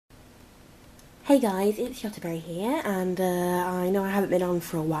Hey guys, it's Yottaberry here, and I know I haven't been on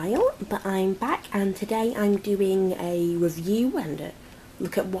for a while, but I'm back, and today I'm doing a review and a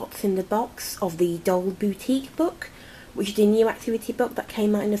look at what's in the box of the Doll Boutique book, which is the new activity book that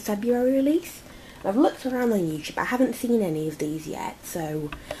came out in the February release. I've looked around on YouTube, I haven't seen any of these yet, so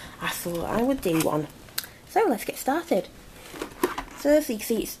I thought I would do one. So let's get started. First, you can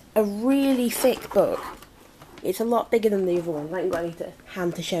see it's a really thick book. It's a lot bigger than the other one. I haven't got any to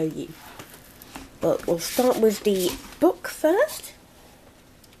hand to show you. But we'll start with the book first.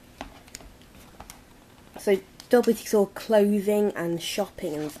 So Doll Boutique's all clothing and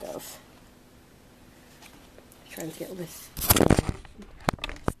shopping and stuff. Trying to get all this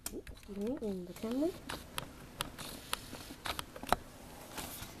in the camera.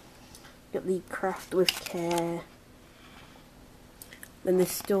 Got the craft with care. Then the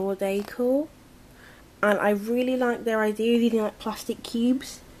store decor. And I really like their idea of using like plastic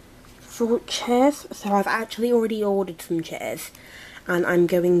cubes for chairs, so I've actually already ordered some chairs and I'm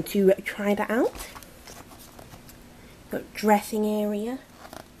going to try that out. Got dressing area,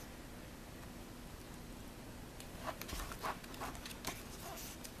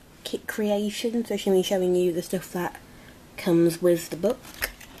 kit creation, so she'll be showing you the stuff that comes with the book.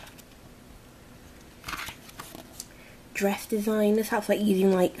 Dress designers, that's like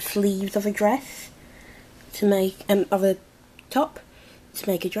using like sleeves of a dress to make of a top to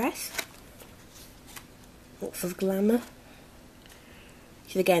make a dress. Lots of glamour.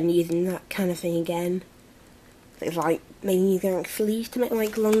 She's again using that kind of thing again. It's like maybe using like sleeves to make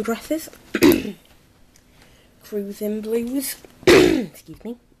like long dresses. Cruising blues. Excuse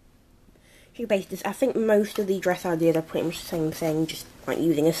me. She based this. I think most of the dress ideas are pretty much the same thing, just like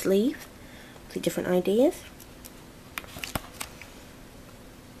using a sleeve. So different ideas.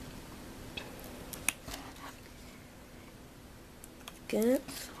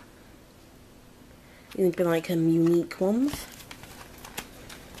 Skirts. These would be like unique ones.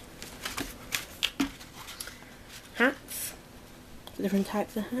 Hats. Different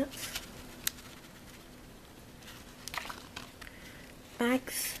types of hats.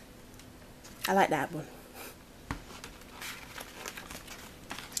 Bags. I like that one.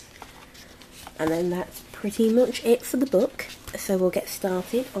 And then that's pretty much it for the book. So we'll get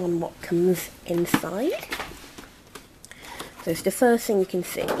started on what comes inside. So the first thing you can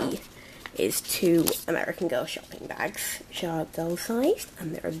see is two American Girl shopping bags, which are doll sized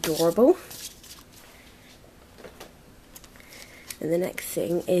and they're adorable. And the next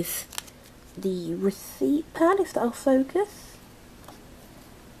thing is the receipt pad, if that'll focus.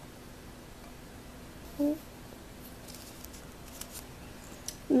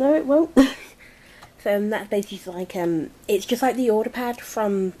 No, it won't. So that's basically like it's just like the order pad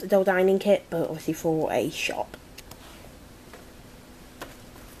from the doll dining kit, but obviously for a shop.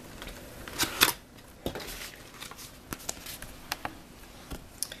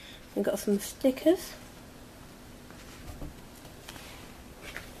 We've got some stickers.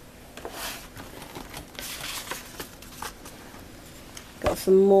 Got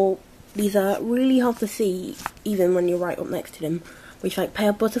some more. These are really hard to see even when you're right up next to them, which like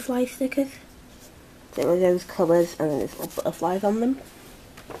pale butterfly stickers. So with those colours and then there's little butterflies on them.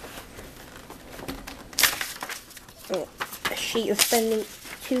 A sheet of spending,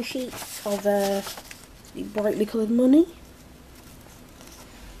 2 sheets of the brightly coloured money.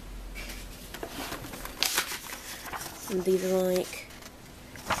 And these are like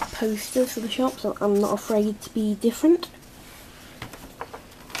posters for the shop, so I'm not afraid to be different.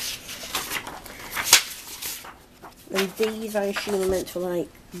 And these I assume are meant for like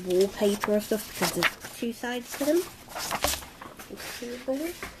wallpaper or stuff because there's 2 sides to them.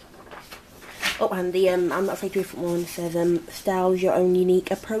 Oh, and the I'm not afraid to be different one says style's your own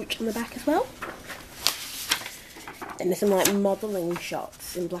unique approach on the back as well. And there's some like modelling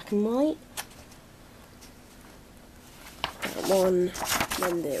shots in black and white. One,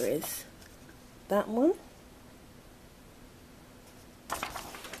 then there is that one.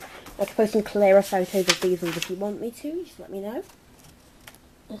 I can post some clearer photos of these ones if you want me to, just let me know.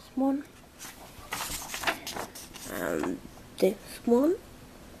 This one. And this one.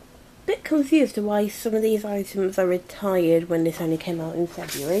 Bit confused to why some of these items are retired when this only came out in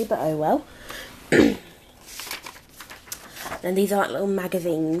February, but oh well. And these are like little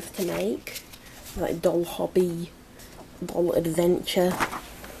magazines to make, like Doll Hobby, Doll Adventure,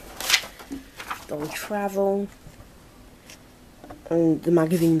 Doll Travel, and the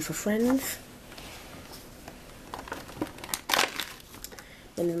magazine for friends.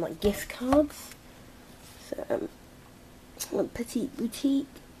 And then like gift cards. So Petite Boutique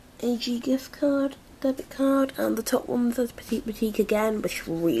AG gift card, debit card, and the top one says Petite Boutique again, but it's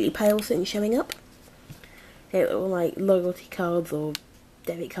really pale so it's showing up. They're all like loyalty cards or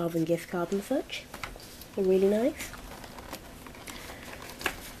debit cards and gift cards and such. They're really nice.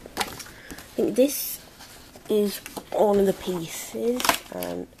 I think this is all of the pieces,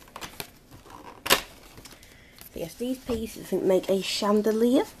 and so yes, these pieces I think make a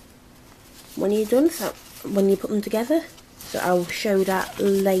chandelier when you're done, so when you put them together. So I'll show that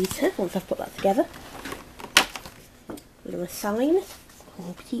later once I've put that together. We're going to sign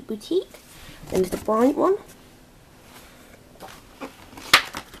Petite Boutique. Then there's the bright one.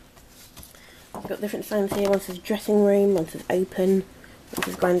 I've got different signs here. One says dressing room, one says open, one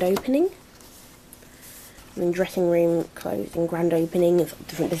says grand opening. And then dressing room, closed, and grand opening is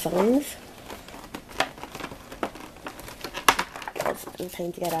different designs. It's a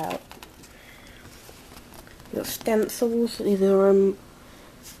pain to get out. We've got stencils. These are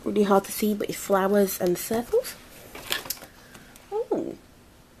really hard to see, but it's flowers and circles. Oh.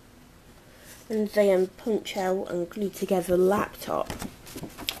 And they punch out and glue together a laptop,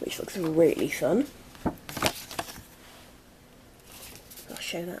 which looks really fun. I'll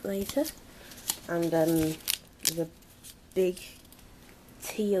show that later. And there's a big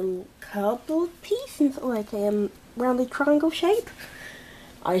teal cardboard piece in sort of like a rounded triangle shape.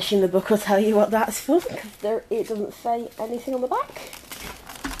 I assume the book will tell you what that's for, because it doesn't say anything on the back.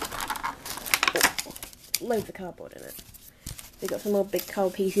 Oh, loads of cardboard in it. We've got some more big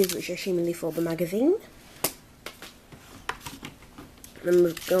card pieces, which are assumingly for the magazine. Then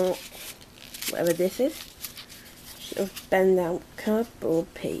we've got whatever this is. Sort of bend out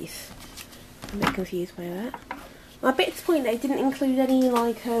cardboard piece. I'm a bit confused by that. I'm a bit disappointed they didn't include any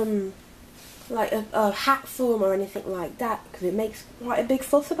like a hat form or anything like that, because it makes quite a big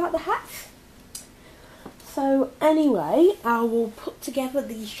fuss about the hats. So anyway, I will put together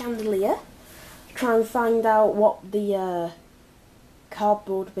the chandelier, try and find out what the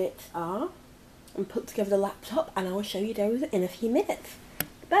cardboard bits are, and put together the laptop, and I will show you those in a few minutes.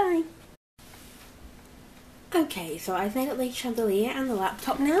 Bye! Okay, so I've made up the chandelier and the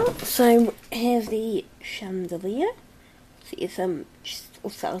laptop now. So here's the chandelier. So it's I'll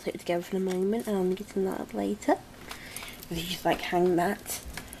settle it together for a moment, and I'm getting that up later. You just like hang that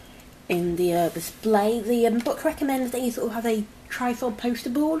in the display. The book recommends that you sort of have a trifold poster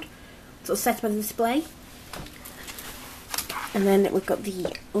board sort of set up as a display. And then we've got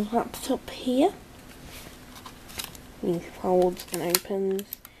the laptop here. It folds and opens.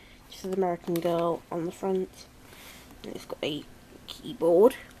 Just an American Girl on the front. And it's got a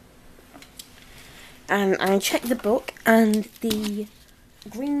keyboard. And I checked the book, and the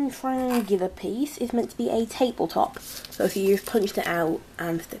green triangular piece is meant to be a tabletop. So if you just punched it out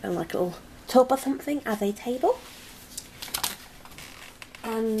and stick on like a little tub or something as a table.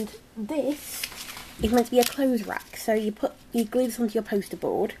 And this is meant to be a clothes rack. So you glue this onto your poster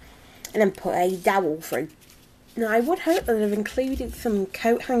board and then put a dowel through. Now I would hope that they've included some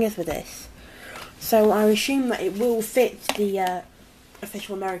coat hangers with this. So I assume that it will fit the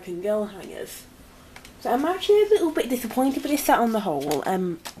official American Girl hangers. So I'm actually a little bit disappointed with this set on the whole.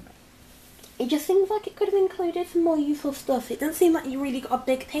 It just seems like it could have included some more useful stuff. It doesn't seem like you really got a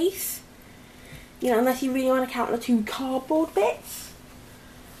big piece. You know, unless you really want to count the two cardboard bits.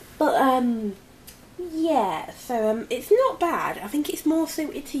 But, yeah, so it's not bad. I think it's more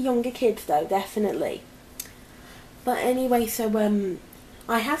suited to younger kids though, definitely. But anyway, so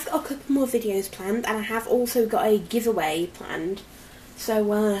I have got a couple more videos planned, and I have also got a giveaway planned.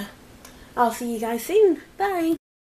 So, I'll see you guys soon. Bye!